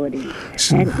abilities.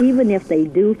 And even if they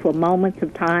do for moments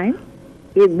of time,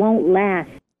 it won't last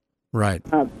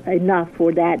enough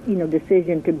for that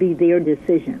decision to be their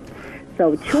decision.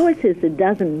 So choices, it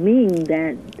doesn't mean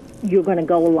that you're going to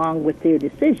go along with their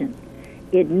decision.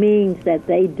 It means that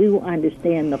they do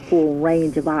understand the full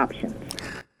range of options.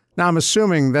 Now, I'm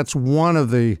assuming that's one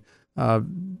of the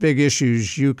big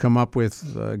issues you come up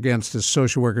with against as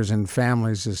social workers and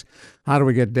families is how do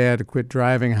we get Dad to quit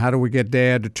driving? How do we get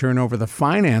Dad to turn over the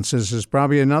finances is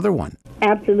probably another one.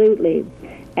 Absolutely.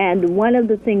 And one of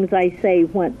the things I say,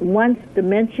 once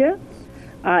dementia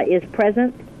is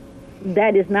present,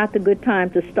 that is not the good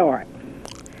time to start.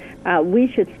 We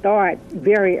should start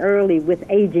very early with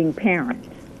aging parents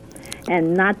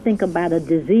and not think about a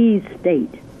disease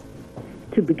state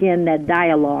to begin that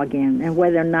dialogue in, and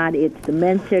whether or not it's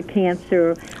dementia,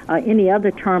 cancer, any other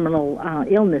terminal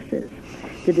illnesses.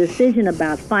 The decision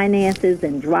about finances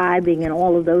and driving and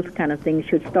all of those kind of things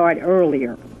should start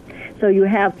earlier. So you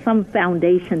have some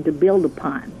foundation to build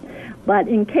upon. But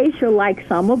in case you're like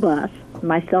some of us,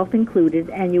 myself included,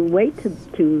 and you wait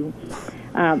to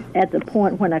at the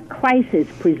point when a crisis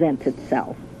presents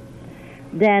itself,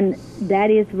 then that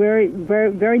is very,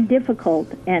 very, very difficult.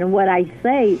 And what I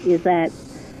say is that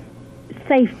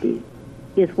safety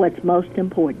is what's most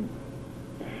important.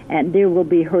 And there will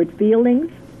be hurt feelings,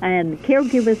 and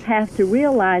caregivers have to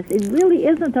realize it really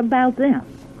isn't about them.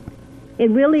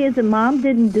 It really isn't. Mom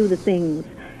didn't do the things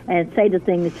and say the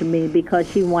things to me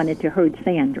because she wanted to hurt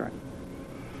Sandra.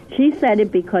 She said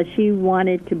it because she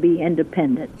wanted to be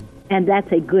independent, and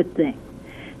that's a good thing.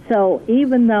 So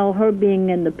even though her being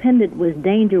independent was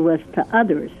dangerous to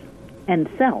others and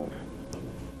self,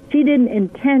 she didn't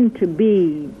intend to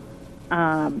be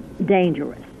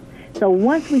dangerous. So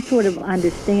once we sort of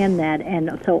understand that,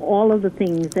 and so all of the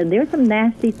things, and there's some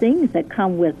nasty things that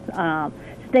come with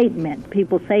statements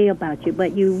people say about you,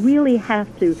 but you really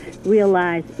have to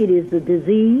realize it is the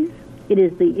disease, it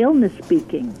is the illness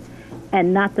speaking,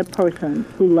 and not the person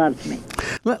who loves me.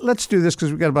 Let's do this because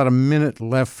we've got about a minute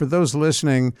left. For those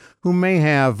listening who may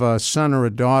have a son or a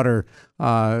daughter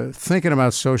thinking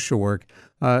about social work,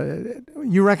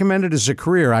 you recommend it as a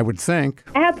career, I would think.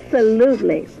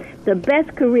 Absolutely. The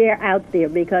best career out there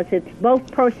because it's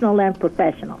both personal and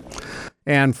professional.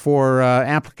 And for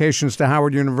applications to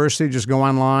Howard University, just go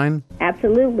online?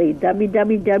 Absolutely.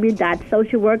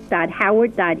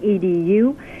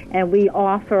 www.socialwork.howard.edu. And we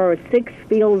offer 6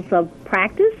 fields of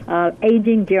practice.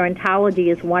 Aging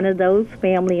gerontology is one of those,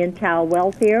 family and child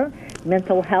welfare,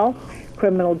 mental health,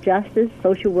 criminal justice,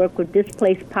 social work with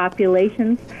displaced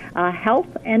populations, health,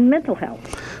 and mental health.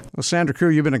 Well, Sandra Crew,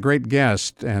 you've been a great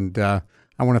guest, and I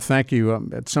want to thank you.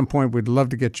 At some point, we'd love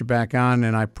to get you back on,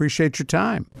 and I appreciate your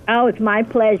time. Oh, it's my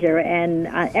pleasure, and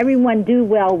everyone do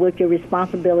well with your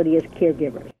responsibility as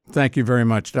caregivers. Thank you very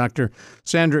much. Dr.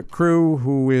 Sandra Crew,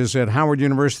 who is at Howard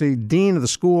University, Dean of the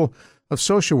School of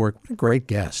Social Work. What a great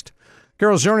guest.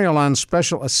 Carol Zernial on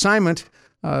special assignment,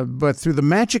 but through the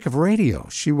magic of radio,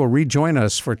 she will rejoin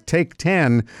us for Take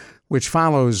 10, which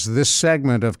follows this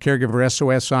segment of Caregiver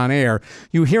SOS on Air.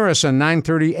 You hear us at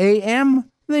 9:30 a.m.,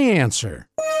 The Answer.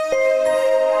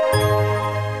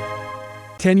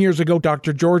 10 years ago,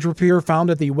 Dr. George Rapier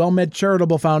founded the WellMed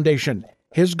Charitable Foundation.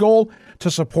 His goal, to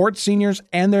support seniors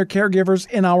and their caregivers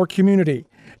in our community.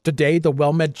 Today, the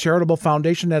WellMed Charitable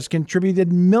Foundation has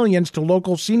contributed millions to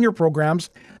local senior programs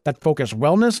that focus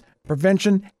wellness,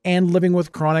 prevention, and living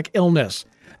with chronic illness.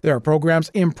 Their programs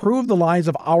improve the lives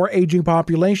of our aging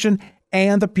population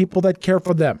and the people that care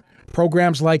for them.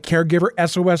 Programs like Caregiver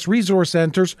SOS Resource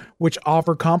Centers, which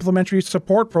offer complimentary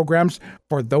support programs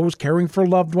for those caring for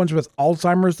loved ones with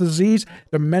Alzheimer's disease,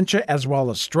 dementia, as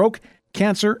well as stroke,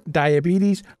 cancer,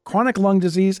 diabetes, chronic lung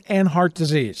disease, and heart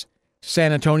disease.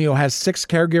 San Antonio has 6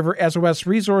 Caregiver SOS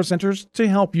resource centers to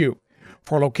help you.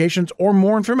 For locations or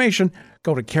more information,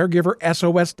 go to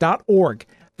caregiversos.org.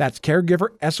 That's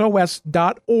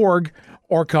caregiversos.org,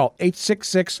 or call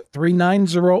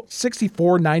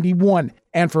 866-390-6491.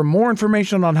 And for more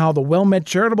information on how the WellMed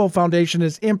Charitable Foundation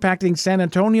is impacting San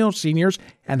Antonio seniors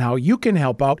and how you can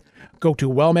help out, go to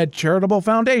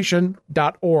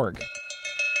wellmedcharitablefoundation.org.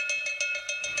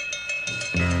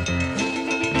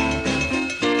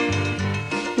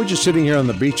 We're just sitting here on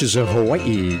the beaches of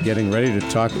Hawaii getting ready to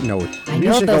talk.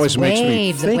 Music always makes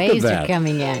me think waves of that. Are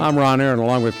coming in. I'm Ron Aaron,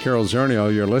 along with Carol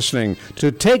Zernial. You're listening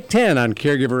to Take 10 on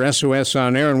Caregiver SOS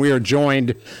on Air, and we are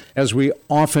joined, as we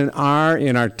often are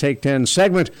in our Take 10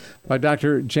 segment, by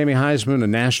Dr. Jamie Heisman, a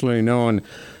nationally known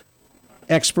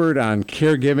expert on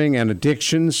caregiving and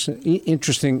addictions.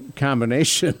 Interesting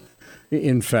combination,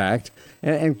 in fact.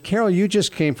 And Carol, you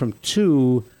just came from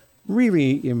 2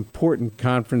 really important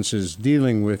conferences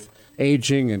dealing with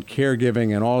aging and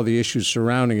caregiving and all of the issues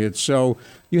surrounding it. So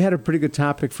you had a pretty good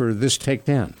topic for this Take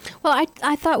 10. Well,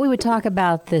 I thought we would talk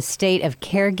about the state of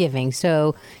caregiving.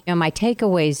 So, my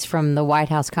takeaways from the White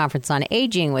House Conference on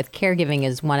Aging with caregiving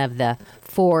is one of the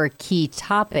 4 key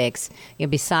topics,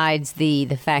 besides the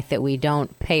fact that we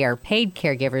don't pay our paid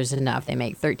caregivers enough. They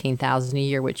make $13,000 a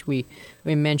year, which we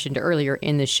mentioned earlier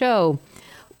in the show.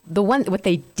 What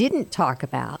they didn't talk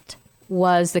about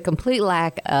was the complete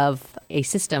lack of a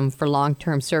system for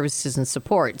long-term services and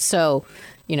support. So,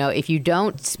 if you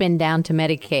don't spend down to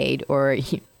Medicaid, or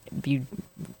if you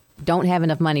don't have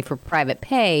enough money for private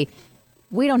pay,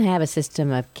 we don't have a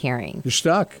system of caring. You're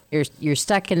stuck. You're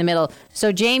stuck in the middle.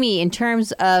 So, Jamie, in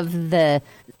terms of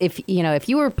if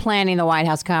you were planning the White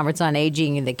House Conference on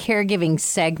Aging in the caregiving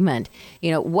segment,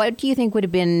 what do you think would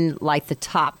have been like the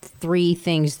top 3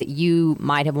 things that you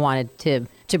might have wanted to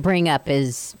bring up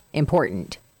as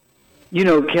important?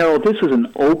 Carol, this was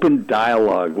an open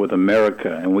dialogue with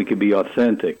America, and we could be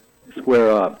authentic,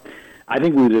 square up. I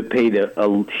think we would have paid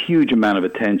a huge amount of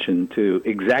attention to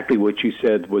exactly what you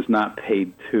said was not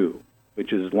paid to,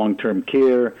 which is long-term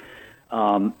care,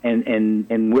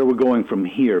 and where we're going from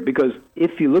here. Because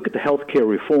if you look at the healthcare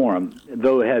reform,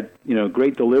 though it had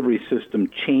great delivery system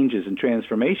changes and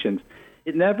transformations,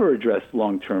 it never addressed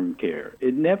long-term care.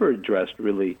 It never addressed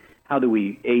really how do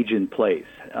we age in place,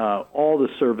 all the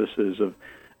services of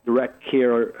direct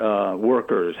care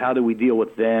workers. How do we deal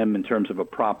with them in terms of a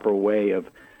proper way of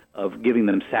giving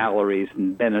them salaries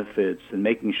and benefits, and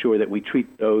making sure that we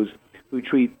treat those who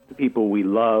treat the people we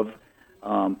love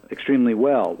extremely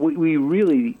well. We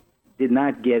really did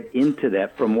not get into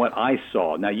that from what I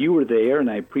saw. Now, you were there, and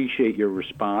I appreciate your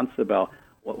response about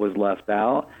what was left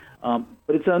out.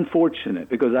 But it's unfortunate,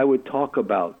 because I would talk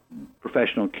about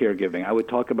professional caregiving. I would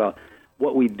talk about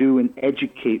what we do and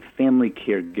educate family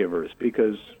caregivers,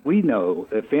 because we know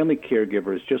that family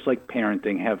caregivers, just like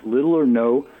parenting, have little or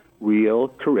no real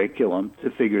curriculum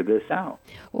to figure this out.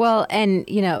 Well, and,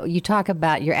 you talk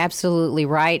about, you're absolutely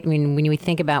right. I mean, when we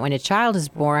think about when a child is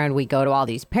born, we go to all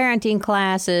these parenting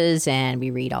classes and we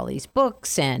read all these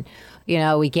books, and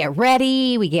we get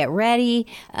ready.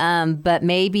 But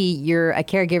maybe you're a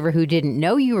caregiver who didn't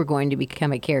know you were going to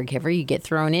become a caregiver. You get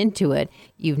thrown into it.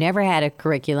 You've never had a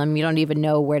curriculum. You don't even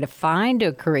know where to find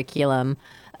a curriculum.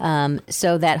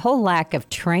 So that whole lack of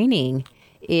training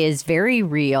is very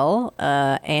real,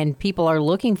 and people are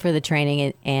looking for the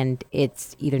training, and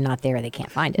it's either not there or they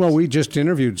can't find it. Well, we just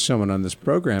interviewed someone on this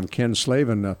program, Ken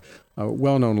Slavin, a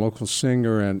well-known local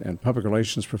singer and public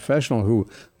relations professional who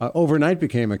overnight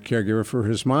became a caregiver for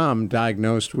his mom,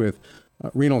 diagnosed with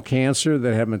renal cancer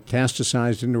that had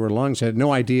metastasized into her lungs, had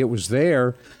no idea it was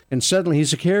there, and suddenly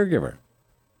he's a caregiver.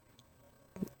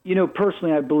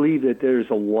 Personally, I believe that there's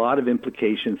a lot of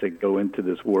implications that go into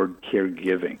this word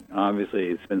caregiving. Obviously,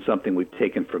 it's been something we've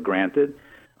taken for granted.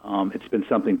 It's been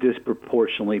something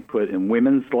disproportionately put in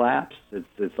women's laps.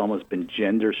 It's almost been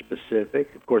gender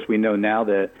specific. Of course, we know now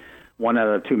that 1 out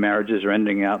of 2 marriages are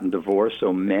ending out in divorce,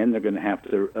 so men are going to have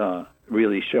to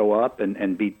really show up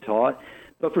and be taught.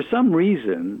 But for some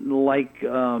reason, like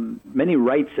many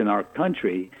rights in our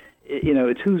country,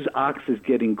 it's whose ox is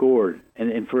getting gored.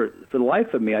 And for the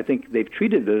life of me, I think they've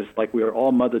treated this like we are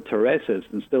all Mother Teresa's,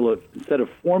 instead of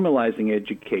formalizing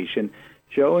education,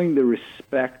 showing the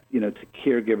respect, to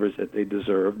caregivers that they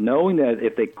deserve, knowing that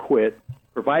if they quit,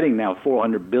 providing now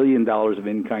 $400 billion of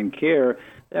in-kind care,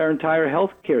 our entire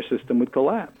healthcare system would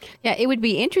collapse. Yeah, it would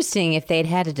be interesting if they'd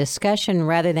had a discussion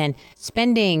rather than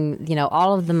spending,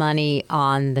 all of the money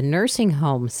on the nursing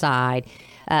home side.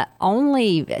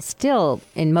 only still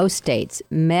in most states,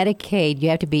 Medicaid, you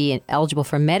have to be eligible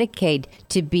for Medicaid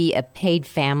to be a paid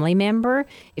family member.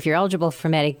 If you're eligible for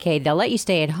Medicaid, they'll let you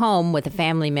stay at home with a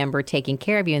family member taking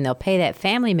care of you, and they'll pay that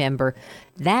family member.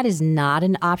 That is not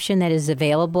an option that is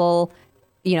available,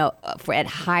 for at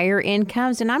higher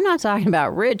incomes. And I'm not talking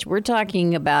about rich. We're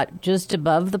talking about just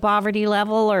above the poverty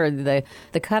level or the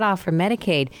cutoff for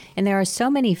Medicaid. And there are so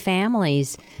many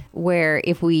families where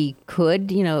if we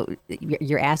could,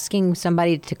 you're asking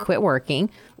somebody to quit working.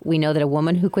 We know that a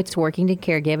woman who quits working to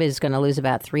caregive is going to lose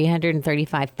about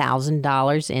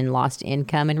 $335,000 in lost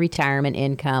income and retirement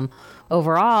income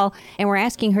overall. And we're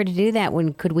asking her to do that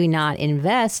when could we not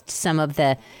invest some of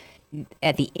the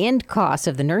at the end cost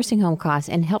of the nursing home costs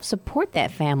and help support that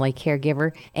family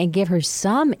caregiver and give her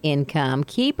some income,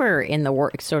 keep her in the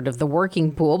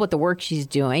working pool, but the work she's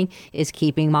doing is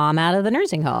keeping mom out of the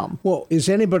nursing home. Well, is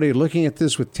anybody looking at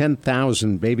this with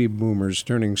 10,000 baby boomers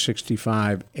turning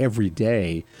 65 every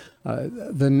day?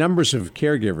 The numbers of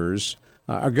caregivers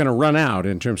are going to run out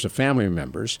in terms of family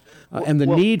members, and the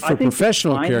need for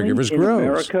professional caregivers grows. In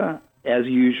America, as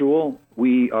usual,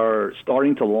 we are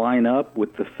starting to line up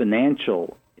with the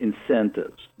financial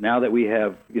incentives. Now that we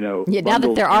have, now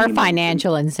that there are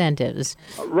financial incentives.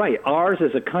 Right. Ours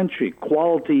as a country,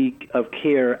 quality of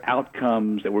care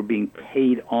outcomes that we're being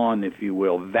paid on, if you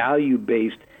will,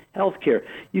 value-based health care.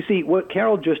 You see, what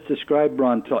Carol just described,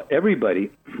 Ron, to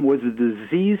everybody was a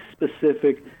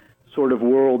disease-specific sort of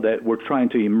world that we're trying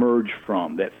to emerge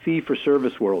from, that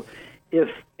fee-for-service world. If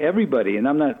everybody, and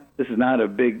this is not a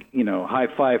big, high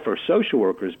five for social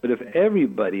workers, but if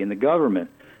everybody in the government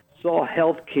saw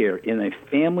health care in a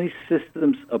family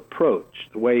systems approach,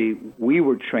 the way we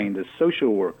were trained as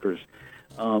social workers,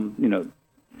 from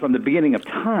the beginning of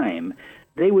time,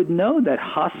 they would know that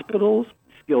hospitals,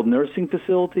 skilled nursing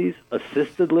facilities,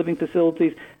 assisted living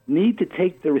facilities need to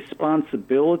take the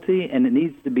responsibility, and it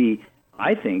needs to be,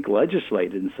 I think,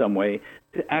 legislated in some way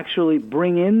to actually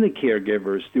bring in the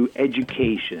caregivers through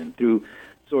education, through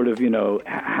sort of,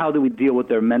 how do we deal with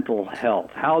their mental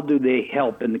health? How do they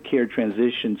help in the care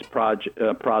transitions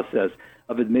process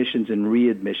of admissions and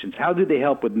readmissions? How do they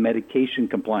help with medication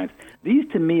compliance? These,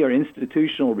 to me, are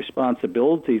institutional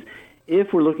responsibilities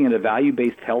if we're looking at a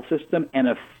value-based health system and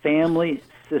a family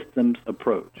systems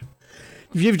approach.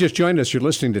 If you've just joined us, you're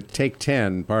listening to Take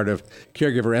 10, part of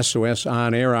Caregiver SOS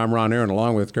On Air. I'm Ron Aaron,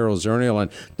 along with Carol Zernial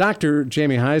and Dr.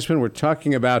 Jamie Heisman. We're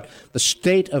talking about the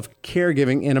state of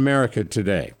caregiving in America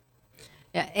today.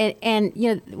 And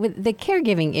with the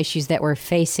caregiving issues that we're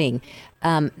facing,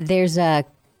 there's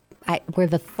where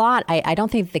the thought, I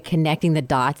don't think the connecting the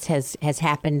dots has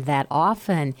happened that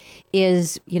often,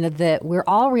 is, we're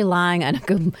all relying on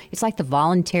it's like the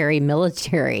voluntary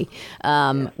military.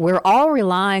 We're all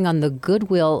relying on the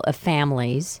goodwill of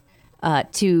families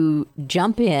to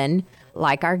jump in,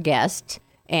 like our guest,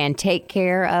 and take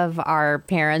care of our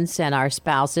parents and our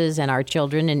spouses and our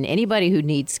children and anybody who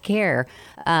needs care.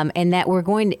 And that we're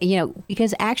going to,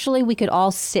 because actually we could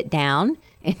all sit down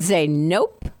and say,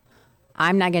 nope,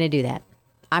 I'm not going to do that.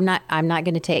 I'm not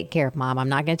going to take care of mom. I'm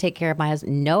not going to take care of my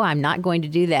husband. No, I'm not going to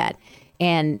do that.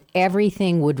 And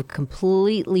everything would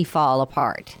completely fall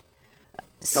apart.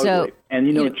 Totally. So,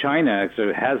 and China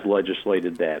actually has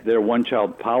legislated that. Their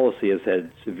one-child policy has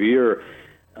had severe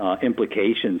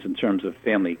implications in terms of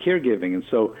family caregiving. And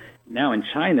so now in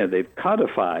China, they've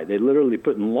codified, they literally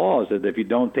put in laws that if you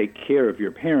don't take care of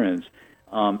your parents,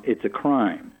 it's a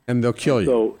crime. And they'll kill you.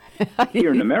 So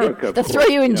here in America, they'll throw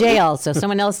you in jail. So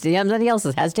somebody else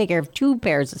has to take care of two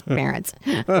pairs of parents.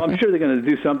 Well, I'm sure they're going to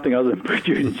do something other than put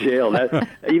you in jail. That's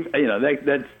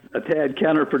a tad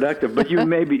counterproductive. But you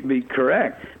may be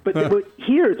correct. But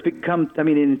here it's become.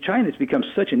 In China, it's become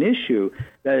such an issue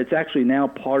that it's actually now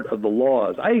part of the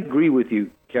laws. I agree with you,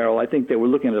 Carol. I think that we're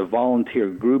looking at a volunteer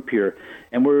group here,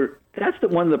 and that's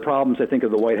one of the problems, I think,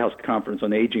 of the White House Conference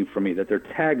on Aging for me, that their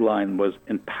tagline was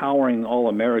empowering all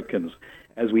Americans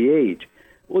as we age.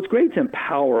 Well, it's great to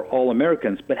empower all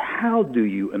Americans, but how do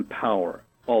you empower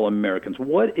all Americans?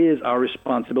 What is our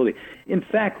responsibility? In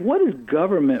fact, what is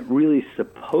government really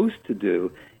supposed to do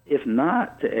if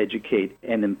not to educate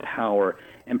and empower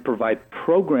and provide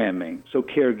programming so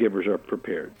caregivers are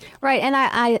prepared? Right, and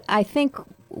I think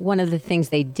one of the things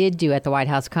they did do at the White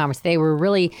House Conference,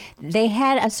 they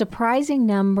had a surprising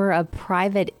number of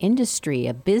private industry,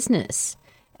 a business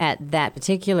at that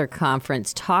particular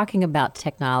conference, talking about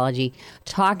technology,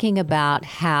 talking about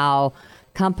how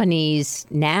companies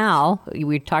now,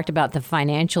 we talked about the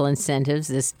financial incentives,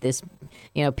 this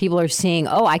people are seeing,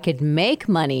 I could make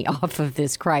money off of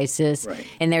this crisis. Right.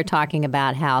 And they're talking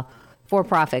about how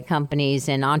for-profit companies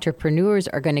and entrepreneurs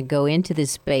are going to go into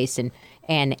this space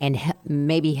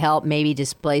maybe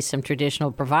displace some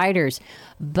traditional providers.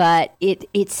 But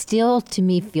it still, to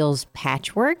me, feels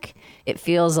patchwork. It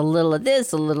feels a little of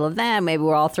this, a little of that. Maybe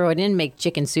we'll all throw it in, make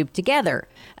chicken soup together.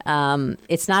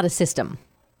 It's not a system.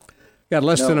 Got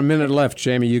less than a minute left,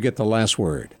 Jamie. You get the last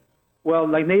word. Well,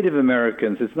 like Native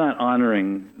Americans, it's not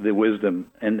honoring the wisdom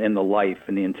and the life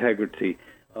and the integrity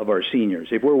of our seniors.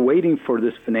 If we're waiting for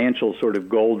this financial sort of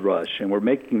gold rush and we're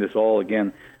making this all,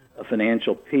 again, a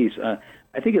financial piece,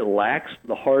 I think it lacks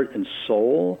the heart and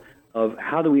soul of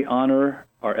how do we honor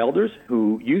our elders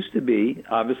who used to be,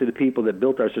 obviously, the people that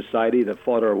built our society, that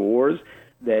fought our wars,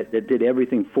 that did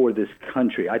everything for this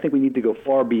country. I think we need to go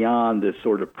far beyond this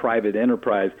sort of private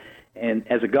enterprise and,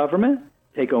 as a government,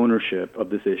 take ownership of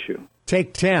this issue.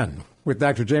 Take 10 with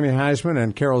Dr. Jamie Heisman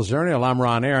and Carol Zernial. I'm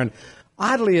Ron Aaron.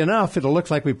 Oddly enough, it'll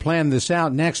look like we planned this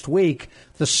out next week.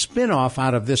 The spinoff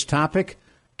out of this topic,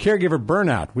 caregiver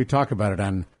burnout. We talk about it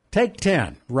on Take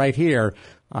 10 right here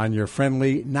on your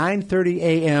friendly 9:30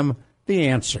 a.m. The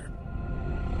Answer.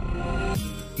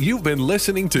 You've been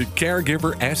listening to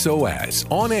Caregiver SOS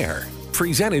on air,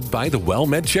 presented by the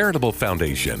WellMed Charitable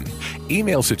Foundation.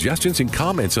 Email suggestions and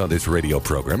comments on this radio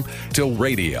program to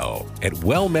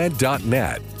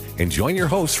radio@wellmed.net. And join your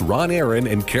hosts Ron Aaron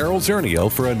and Carol Zernial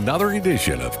for another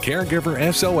edition of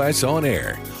Caregiver SOS on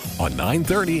air on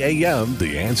 9:30 a.m.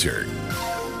 The Answer.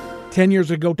 10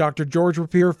 years ago, Dr. George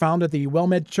Rapier founded the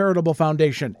WellMed Charitable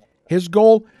Foundation. His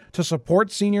goal, to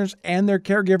support seniors and their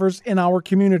caregivers in our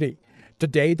community.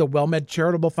 Today, the WellMed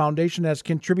Charitable Foundation has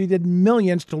contributed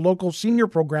millions to local senior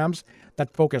programs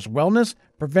that focus wellness,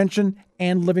 prevention,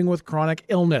 and living with chronic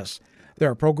illness.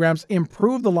 Their programs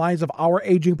improve the lives of our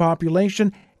aging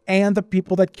population and the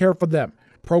people that care for them.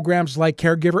 Programs like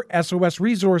Caregiver SOS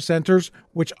Resource Centers,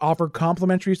 which offer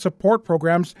complimentary support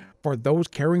programs for those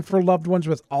caring for loved ones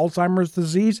with Alzheimer's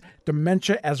disease,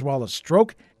 dementia, as well as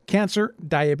stroke, cancer,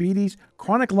 diabetes,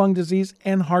 chronic lung disease,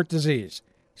 and heart disease.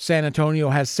 San Antonio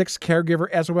has 6 Caregiver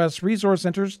SOS Resource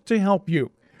Centers to help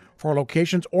you. For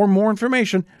locations or more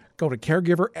information, go to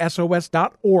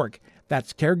caregiversos.org.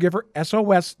 That's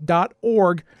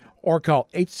caregiversos.org, or call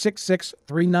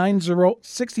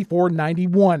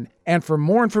 866-390-6491. And for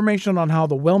more information on how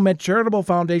the WellMed Charitable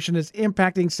Foundation is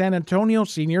impacting San Antonio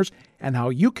seniors and how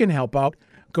you can help out,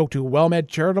 go to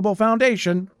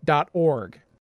wellmedcharitablefoundation.org.